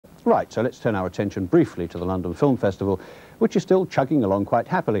Right, so let's turn our attention briefly to the London Film Festival, which is still chugging along quite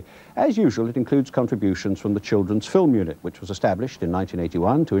happily. As usual, it includes contributions from the Children's Film Unit, which was established in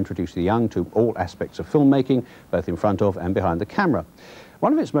 1981 to introduce the young to all aspects of filmmaking, both in front of and behind the camera.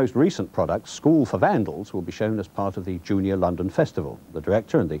 One of its most recent products, School for Vandals, will be shown as part of the Junior London Festival. The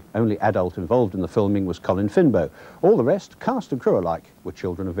director and the only adult involved in the filming was Colin Finbow. All the rest, cast and crew alike, were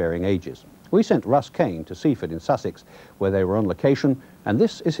children of varying ages. We sent Russ Kane to Seaford in Sussex, where they were on location, and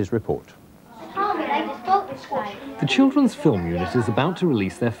this is his report. The Children's Film Unit is about to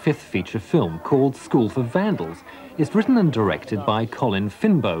release their 5th feature film, called School for Vandals. It's written and directed by Colin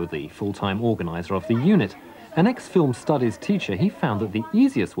Finbow, the full-time organiser of the unit. An ex-film studies teacher, he found that the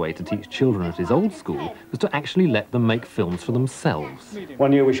easiest way to teach children at his old school was to actually let them make films for themselves.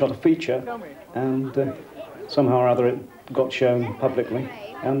 One year we shot a feature, and somehow or other it got shown publicly,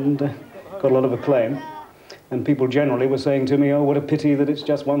 and got a lot of acclaim. And people generally were saying to me, oh, what a pity that it's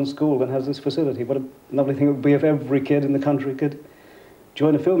just one school that has this facility. What a lovely thing it would be if every kid in the country could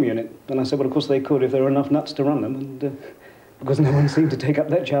join a film unit. And I said, well, of course they could if there were enough nuts to run them. And because no one seemed to take up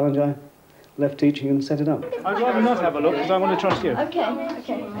that challenge, I left teaching and set it up. I'd rather not have a look, because I want to trust you. OK,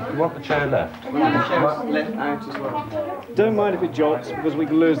 OK. You want the chair left? Left out as well. Don't mind if it jolts, because we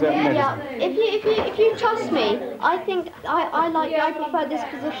can lose that medicine. Yeah, if you trust me, I think I prefer this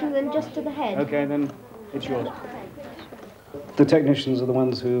position than just to the head. OK, then it's yours. The technicians are the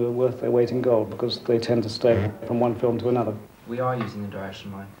ones who are worth their weight in gold, because they tend to stay from one film to another. We are using the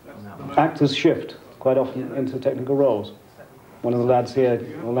direction line on that one. Actors shift quite often into technical roles. One of the lads here,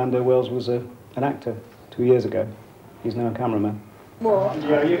 Orlando Wells, was an actor 2 years ago. He's now a cameraman. What?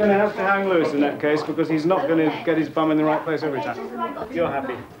 Yeah, you're going to have to hang loose in that case, because he's not going to get his bum in the right place every time. You're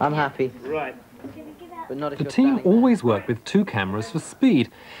happy? I'm happy. Right. But not if The you're team standing always work with 2 cameras for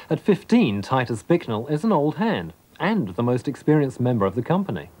speed. At 15, Titus Bicknell is an old hand and the most experienced member of the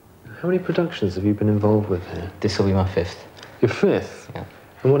company. How many productions have you been involved with here? there. This will be my 5th. Your 5th? Yeah.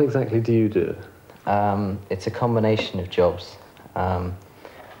 And what exactly do you do? It's a combination of jobs,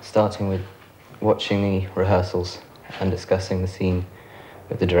 starting with watching the rehearsals and discussing the scene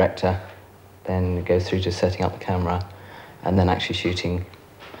with the director, then it goes through to setting up the camera, and then actually shooting,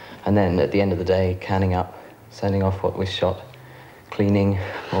 and then at the end of the day, canning up, sending off what we've shot, cleaning,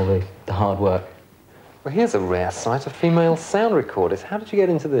 all the hard work. Well, here's a rare sight of female sound recorders. How did you get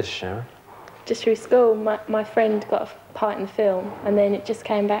into this, Sharon? Just through school, my friend got a part in the film, and then it just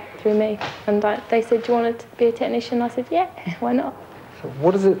came back through me. And they said, do you want to be a technician? I said, yeah, why not? So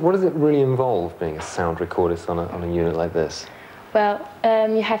what does it really involve, being a sound recordist on a unit like this? Well,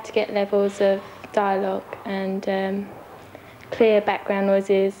 you have to get levels of dialogue and clear background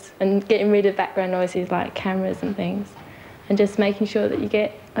noises, and getting rid of background noises like cameras and things, and just making sure that you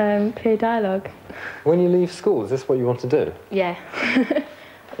get clear dialogue. When you leave school, is this what you want to do? Yeah.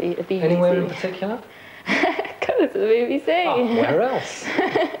 Anywhere in particular? Go to the BBC. Oh, where else?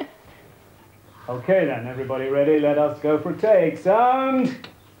 OK then, everybody ready? Let us go for takes. And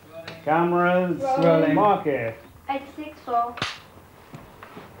cameras, rolling. Mark it. 864.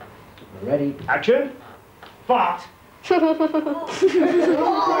 Ready. Action. Fart. You're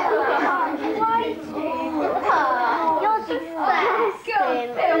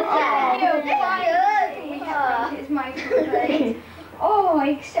disgusting. Oh,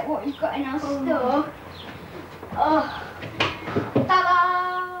 except what you've got in our store. Oh.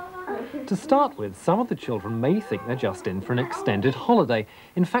 Ta-da! To start with, some of the children may think they're just in for an extended holiday.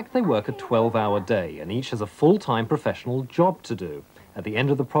 In fact, they work a 12-hour day, and each has a full-time professional job to do. At the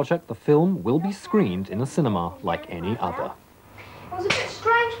end of the project, the film will be screened in a cinema like any other. It was a bit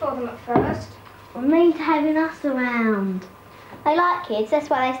strange for them at first. It means having us around. They like kids, that's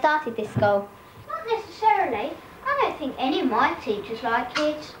why they started this school. Not necessarily. I don't think any of my teachers like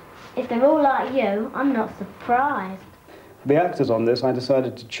kids. If they're all like you, I'm not surprised. The actors on this, I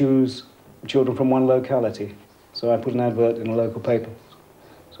decided to choose children from one locality. So I put an advert in a local paper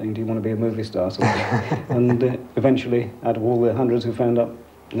saying, do you want to be a movie star? So, and eventually, out of all the hundreds who phoned up,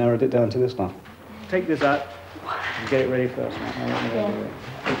 narrowed it down to this one. Take this out and get it ready first.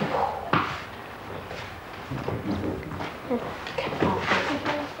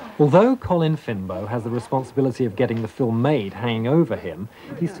 Although Colin Finbow has the responsibility of getting the film made hanging over him,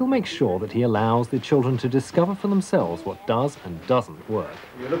 he still makes sure that he allows the children to discover for themselves what does and doesn't work.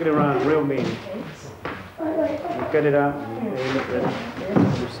 You're looking around real mean. You get it out, and you look at it.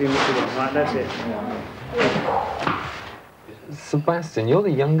 You've seen what you want. Right, that's it. Sebastian, you're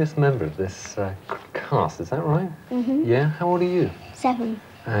the youngest member of this cast, is that right? Mm-hmm. Yeah? How old are you? 7.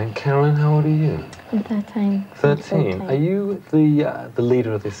 And Carolyn, how old are you? I'm 13. 13. 14. Are you the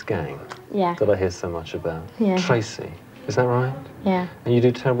leader of this gang? Yeah. That I hear so much about? Yeah. Tracy. Is that right? Yeah. And you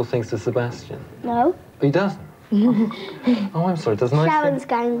do terrible things to Sebastian? No. He doesn't? Oh, I'm sorry, doesn't Sharon's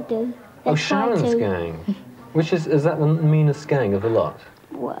gang do. Oh, Sharon's gang. Which is that the meanest gang of the lot?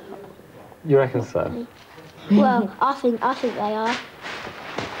 Well, You reckon so? well, I think they are.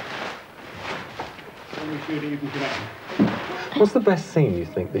 What's the best scene you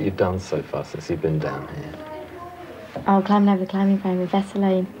think that you've done so far since you've been down here? Oh, climbing over the climbing frame with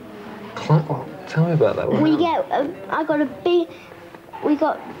Vaseline. Oh, tell me about that one. We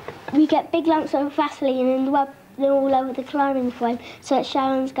get, we get big lumps of Vaseline and rub them all over the climbing frame so that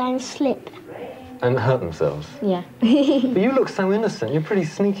Sharon's going to slip. And hurt themselves? Yeah. But you look so innocent. You're pretty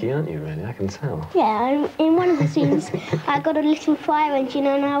sneaky, aren't you, really? I can tell. Yeah, in one of the scenes, I got a little fire engine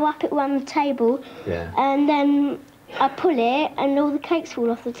and I wrap it around the table. Yeah. And then I pull it and all the cakes fall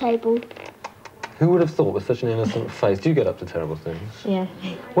off the table. Who would have thought with such an innocent face? Do you get up to terrible things? Yeah.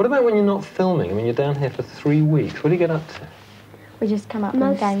 What about when you're not filming? I mean, you're down here for 3 weeks. What do you get up to? We just come up in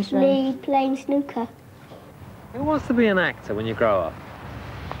the games room. Mostly playing snooker. Who wants to be an actor when you grow up?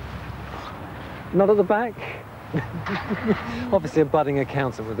 Not at the back? Obviously a budding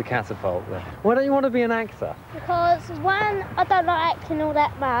accountant with the catapult there. Why don't you want to be an actor? Because, one, I don't like acting all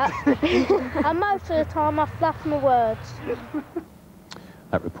that much, and most of the time I fluff my words.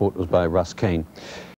 That report was by Russ Kane.